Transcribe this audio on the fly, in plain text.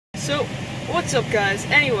So, what's up guys?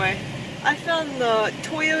 Anyway, I found the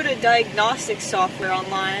Toyota diagnostic software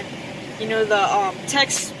online. You know, the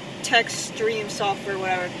text stream software,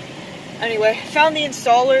 whatever. Anyway, found the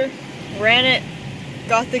installer, ran it,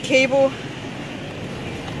 got the cable,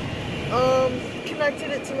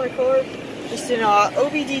 connected it to my car. Just an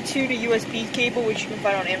OBD2 to USB cable, which you can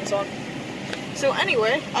find on Amazon. So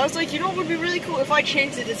anyway, I was like, you know what would be really cool if I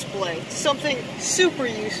changed the display to something super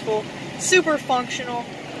useful, super functional.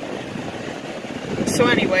 So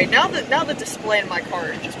anyway, now the display in my car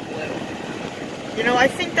is just blue. You know, I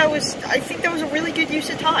think that was a really good use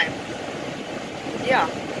of time. Yeah.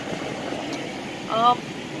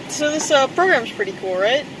 So this program's pretty cool,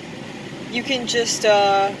 right? You can just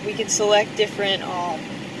we can select different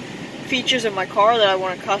features of my car that I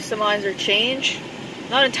want to customize or change.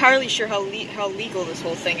 Not entirely sure how legal this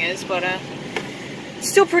whole thing is, but it's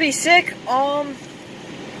still pretty sick.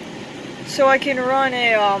 So I can run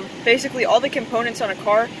a basically all the components on a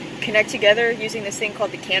car connect together using this thing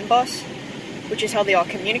called the CAN bus, which is how they all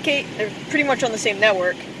communicate. They're pretty much on the same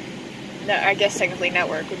network. I guess technically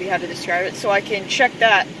network would be how to describe it. So I can check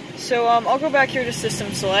that. So I'll go back here to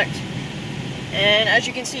System Select, and as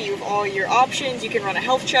you can see, you have all your options. You can run a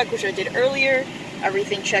health check, which I did earlier.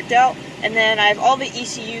 Everything checked out, and then I have all the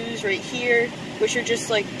ECUs right here, which are just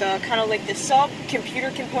like the kind of like the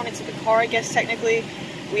sub-computer components of the car, I guess technically.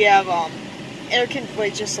 We have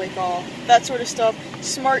just like all that sort of stuff.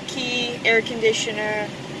 Smart key, air conditioner,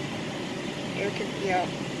 yeah.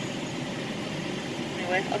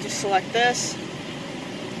 Anyway, I'll just select this,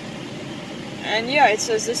 and yeah, it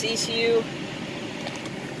says this ECU.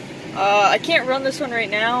 I can't run this one right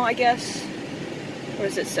now, I guess. What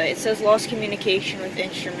does it say? It says lost communication with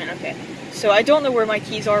instrument. Okay, so I don't know where my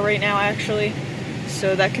keys are right now, actually.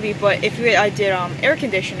 So that could be, but if I did air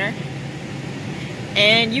conditioner,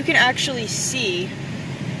 and you can actually see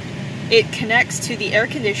it connects to the air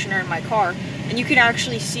conditioner in my car, and you can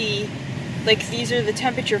actually see, like, these are the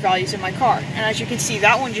temperature values in my car, and as you can see,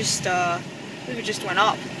 that one just went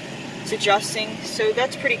up. It's adjusting, so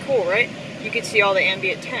that's pretty cool, right? You can see all the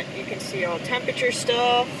ambient temp, you can see all temperature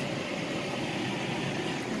stuff.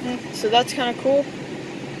 So that's kind of cool.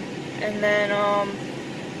 And then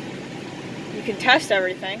you can test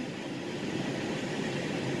everything.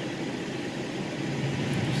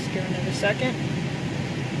 Just giving it a second.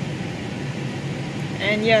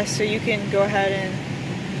 And yeah, so you can go ahead and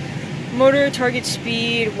motor, target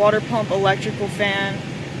speed, water pump, electrical fan,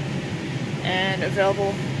 and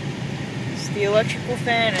available. It's the electrical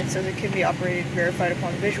fan. It says it can be operated and verified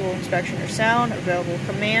upon visual inspection or sound. Available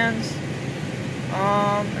commands.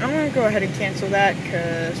 And I'm going to go ahead and cancel that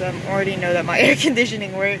because I already know that my air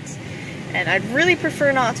conditioning works, and I'd really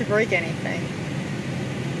prefer not to break anything.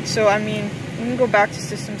 So I mean, I'm going to go back to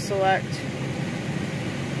System Select.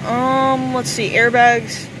 Let's see,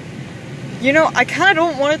 airbags. You know, I kind of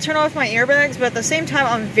don't want to turn off my airbags, but at the same time,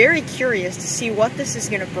 I'm very curious to see what this is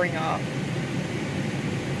going to bring up.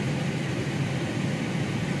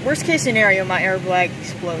 Worst case scenario, my airbag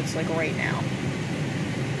explodes, like, right now.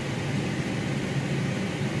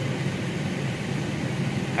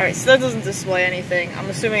 Alright, so that doesn't display anything. I'm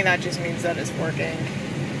assuming that just means that it's working.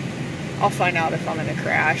 I'll find out if I'm in a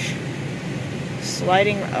crash.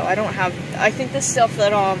 Sliding, oh, I don't have, I think the stuff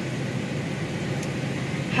that,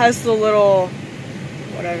 has the little,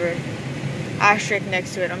 whatever, asterisk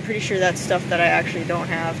next to it, I'm pretty sure that's stuff that I actually don't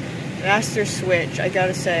have. Master switch, I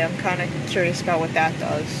gotta say, I'm kind of curious about what that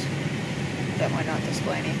does. That might not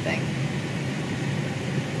display anything.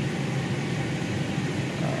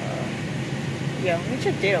 Yeah, let me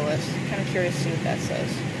check data list. Kind of curious to see what that says.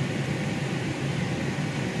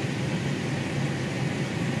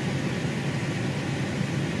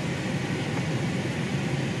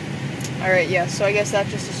 Alright, yeah, so I guess that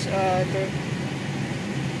just is, so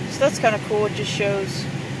that's kind of cool. It just shows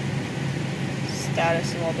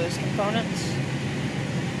status of all those components.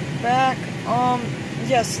 Back,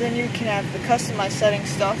 yes, then you can have the customized setting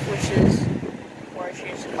stuff, which is where I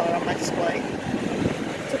change the color on my display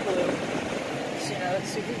to blue. So, you know, that's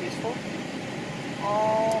super useful.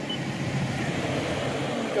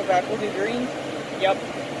 Go back, we'll do green. Yep.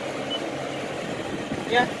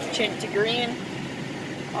 Yeah, change it to green.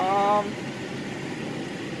 So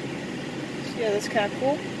yeah, that's kind of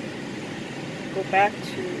cool. Go back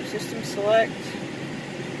to System Select.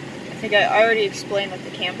 I think I already explained what the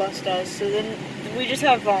CAN bus does. So then we just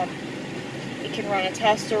have, you can run a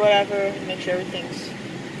test or whatever and make sure everything's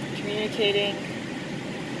communicating.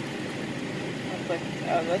 I'll click,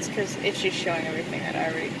 that's because it's just showing everything that I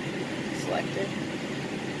already selected. I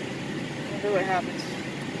wonder what happens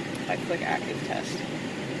if I click active test.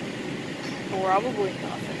 Probably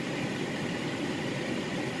nothing.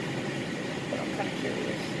 kind of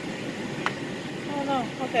curious. Oh no,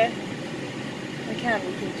 okay. We can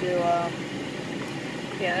do,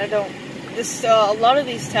 yeah, I don't, this, a lot of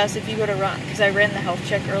these tests, if you go to run, because I ran the health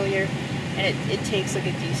check earlier, and it takes like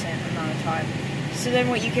a decent amount of time. So then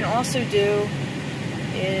what you can also do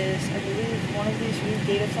is, I believe one of these read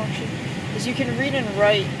data functions, is you can read and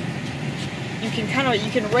write, you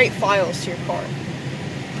can write files to your car.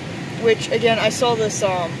 Which, again, I saw this, they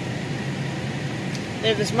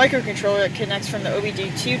have this microcontroller that connects from the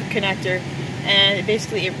OBD2 connector, and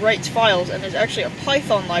it writes files, and there's actually a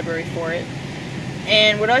Python library for it.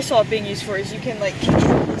 And what I saw it being used for is you can, like,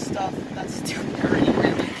 control the stuff that's doing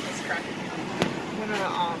it's cracking me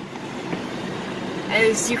up.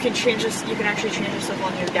 As you can change this, you can actually change this stuff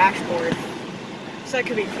on your dashboard. So that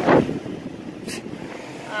could be cool.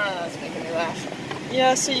 That's making me laugh.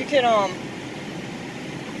 Yeah, so you can, I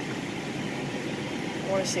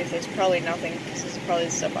want to see if there's probably nothing, because this is probably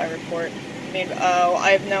the stuff I report. Maybe,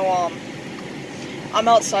 I have no, I'm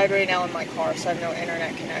outside right now in my car, so I have no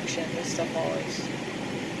internet connection. This stuff always.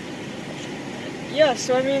 Yeah,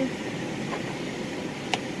 so I mean,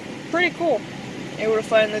 pretty cool. Able to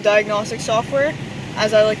find the diagnostic software,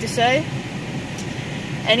 as I like to say.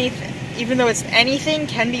 Even though it's anything,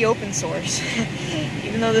 can be open source.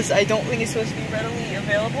 Even though this, I don't think it's supposed to be readily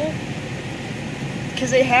available,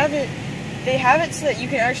 because they have it so that you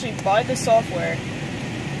can actually buy the software,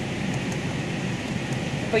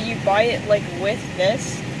 but you buy it like with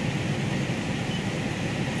this.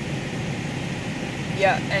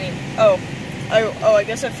 Yeah, I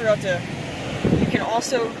guess I forgot to, you can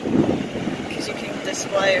also, because you can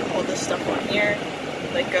display all this stuff on here,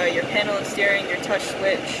 like your panel and steering, your touch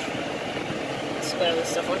switch, display all this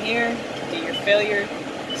stuff on here, you can do your failure,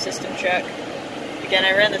 system check. Again,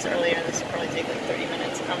 I ran this earlier, and this will probably take like 30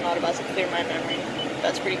 minutes. I'm not about to clear my memory.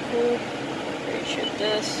 That's pretty cool. Reshoot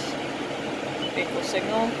this. Vehicle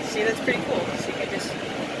signal. See, that's pretty cool. So you can just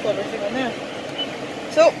pull everything on there.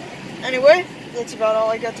 So, anyway, that's about all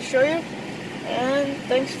I got to show you. And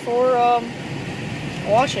thanks for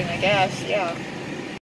watching, I guess. Yeah.